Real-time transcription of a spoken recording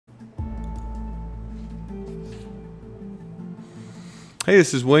Hey,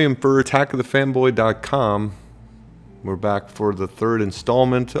 this is William for attackofthefanboy.com. We're back for the third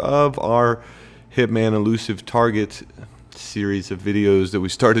installment of our Hitman Elusive Target series of videos that we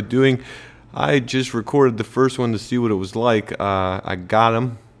started doing. I just recorded the first one to see what it was like. I got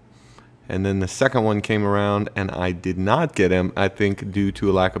him, and then the second one came around and I did not get him, I think due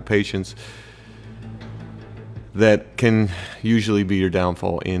to a lack of patience. That can usually be your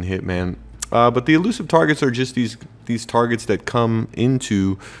downfall in Hitman. But the elusive targets are just these targets that come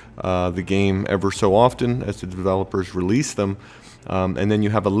into the game ever so often as the developers release them, and then you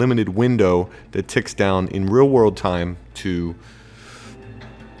have a limited window that ticks down in real-world time to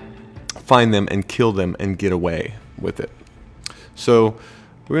find them and kill them and get away with it. So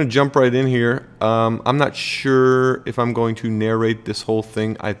we're going to jump right in here. I'm not sure if I'm going to narrate this whole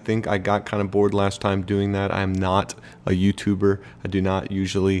thing. I think I got kind of bored last time doing that. I'm not a YouTuber. I do not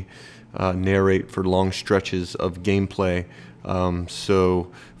usually narrate for long stretches of gameplay, so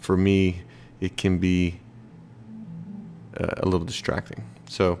for me it can be a little distracting.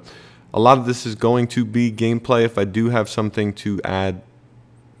 So a lot of this is going to be gameplay. If I do have something to add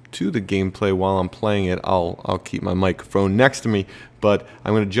to the gameplay while I'm playing it, I'll keep my microphone next to me, but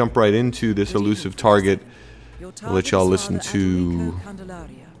I'm going to jump right into this elusive target. I'll let y'all listen to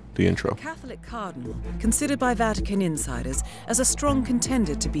the intro. A Catholic cardinal, considered by Vatican insiders as a strong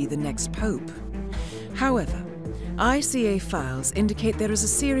contender to be the next pope. However, ICA files indicate there is a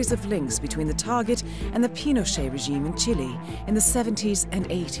series of links between the target and the Pinochet regime in Chile in the 70s and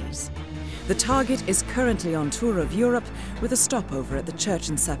 80s. The target is currently on tour of Europe with a stopover at the church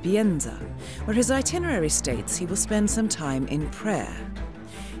in Sapienza, where his itinerary states he will spend some time in prayer.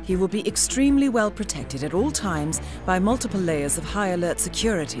 He will be extremely well protected at all times by multiple layers of high alert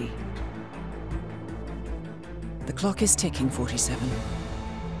security. The clock is ticking, 47.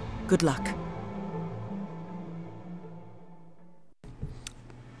 Good luck.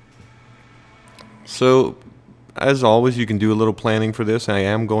 So, as always, you can do a little planning for this. I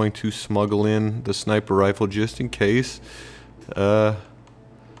am going to smuggle in the sniper rifle just in case.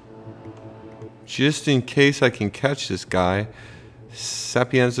 Just in case I can catch this guy.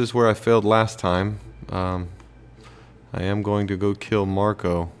 Sapienza is where I failed last time. I am going to go kill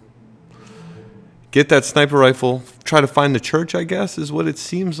Marco. Get that sniper rifle, try to find the church, I guess, is what it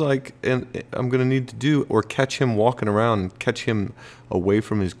seems like, and I'm going to need to do, or catch him walking around and catch him away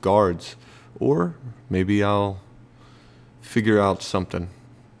from his guards. Or maybe I'll figure out something,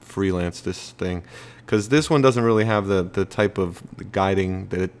 freelance this thing, because this one doesn't really have the type of guiding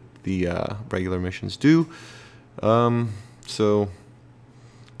that the regular missions do. So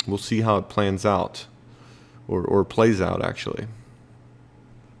we'll see how it plans out, or plays out, actually.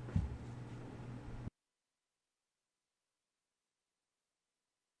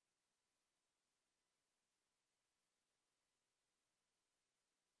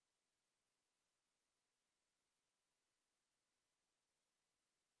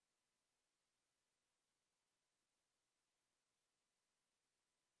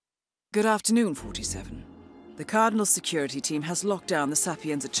 Good afternoon, 47. The Cardinal's security team has locked down the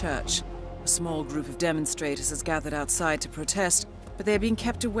Sapienza church. A small group of demonstrators has gathered outside to protest, but they are being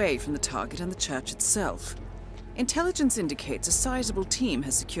kept away from the target and the church itself. Intelligence indicates a sizable team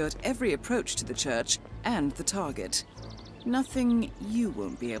has secured every approach to the church and the target. Nothing you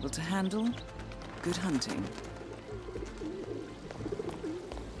won't be able to handle. Good hunting.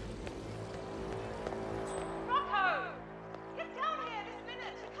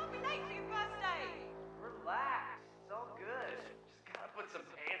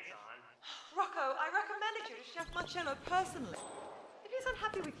 Rocco, I recommended you to Chef Marcello personally. If he's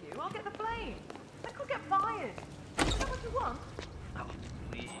unhappy with you, I'll get the blame. I could get fired. Is that what you want? Oh,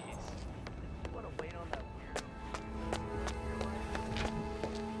 please. You want to wait on that weirdo?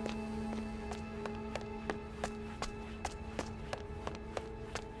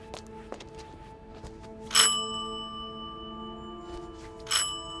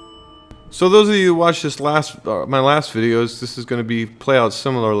 So those of you who watched this my last videos, this is going to play out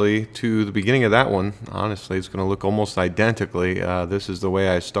similarly to the beginning of that one. Honestly, it's going to look almost identically. This is the way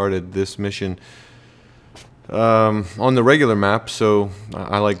I started this mission on the regular map. So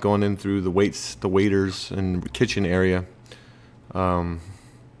I like going in through the waiters and kitchen area. So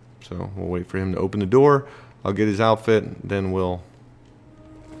we'll wait for him to open the door. I'll get his outfit, then we'll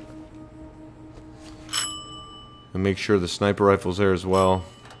make sure the sniper rifle's there as well.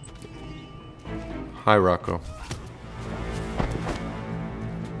 Hi, Rocco.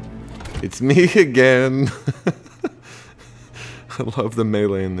 It's me again. I love the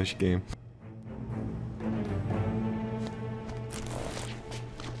melee in this game.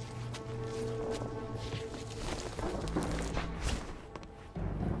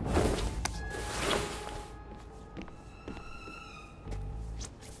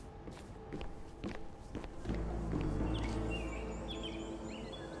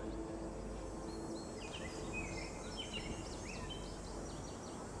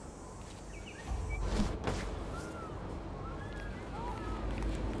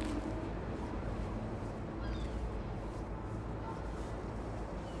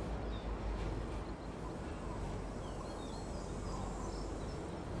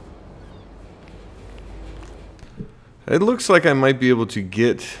 It looks like I might be able to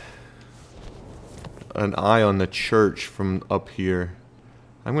get an eye on the church from up here.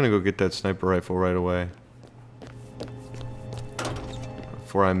 I'm gonna go get that sniper rifle right away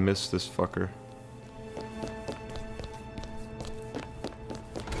before I miss this fucker.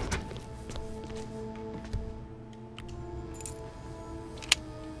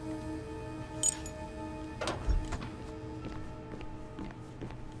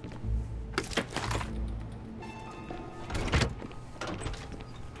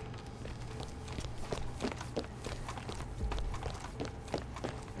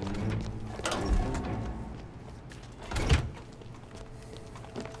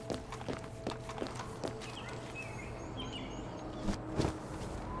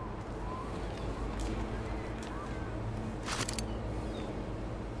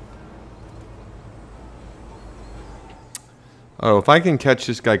 Oh, if I can catch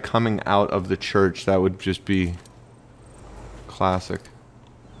this guy coming out of the church, that would just be classic.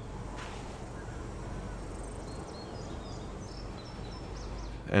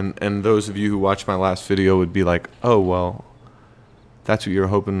 And those of you who watched my last video would be like, oh, well, that's what you were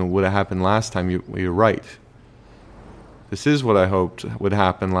hoping would have happened last time. You're right. This is what I hoped would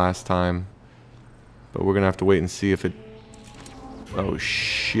happen last time. But we're going to have to wait and see if it... Oh,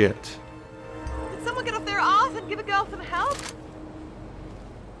 shit. Did someone get off their arse and give a girl some help?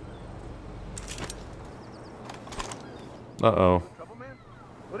 Uh-oh. Trouble, man?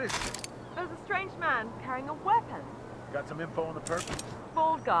 What is it? There's a strange man carrying a weapon. Got some info on the person?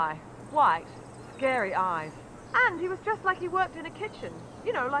 Bald guy. White. Scary eyes. And he was dressed like he worked in a kitchen.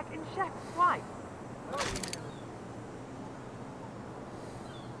 You know, like in Chef's Wife.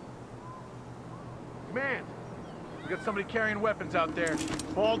 Man, we got somebody carrying weapons out there.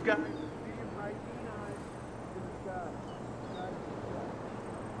 Bald guy. Medium height, green eyes. In the sky.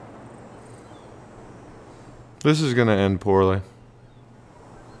 This is going to end poorly.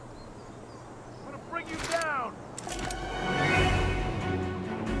 I'm gonna bring you down.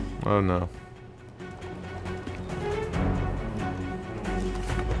 Oh, no.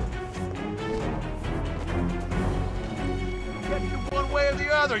 Get you one way or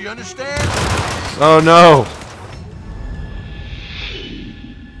the other, you understand? Oh, no.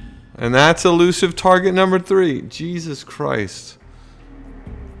 And that's elusive target number 3. Jesus Christ.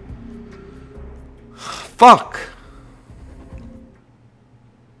 Fuck.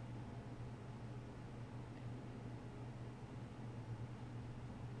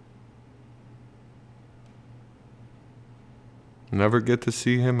 Never get to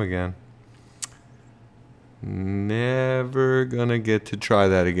see him again. Never gonna get to try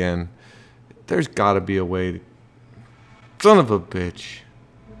that again. There's gotta be a way to... Son of a bitch.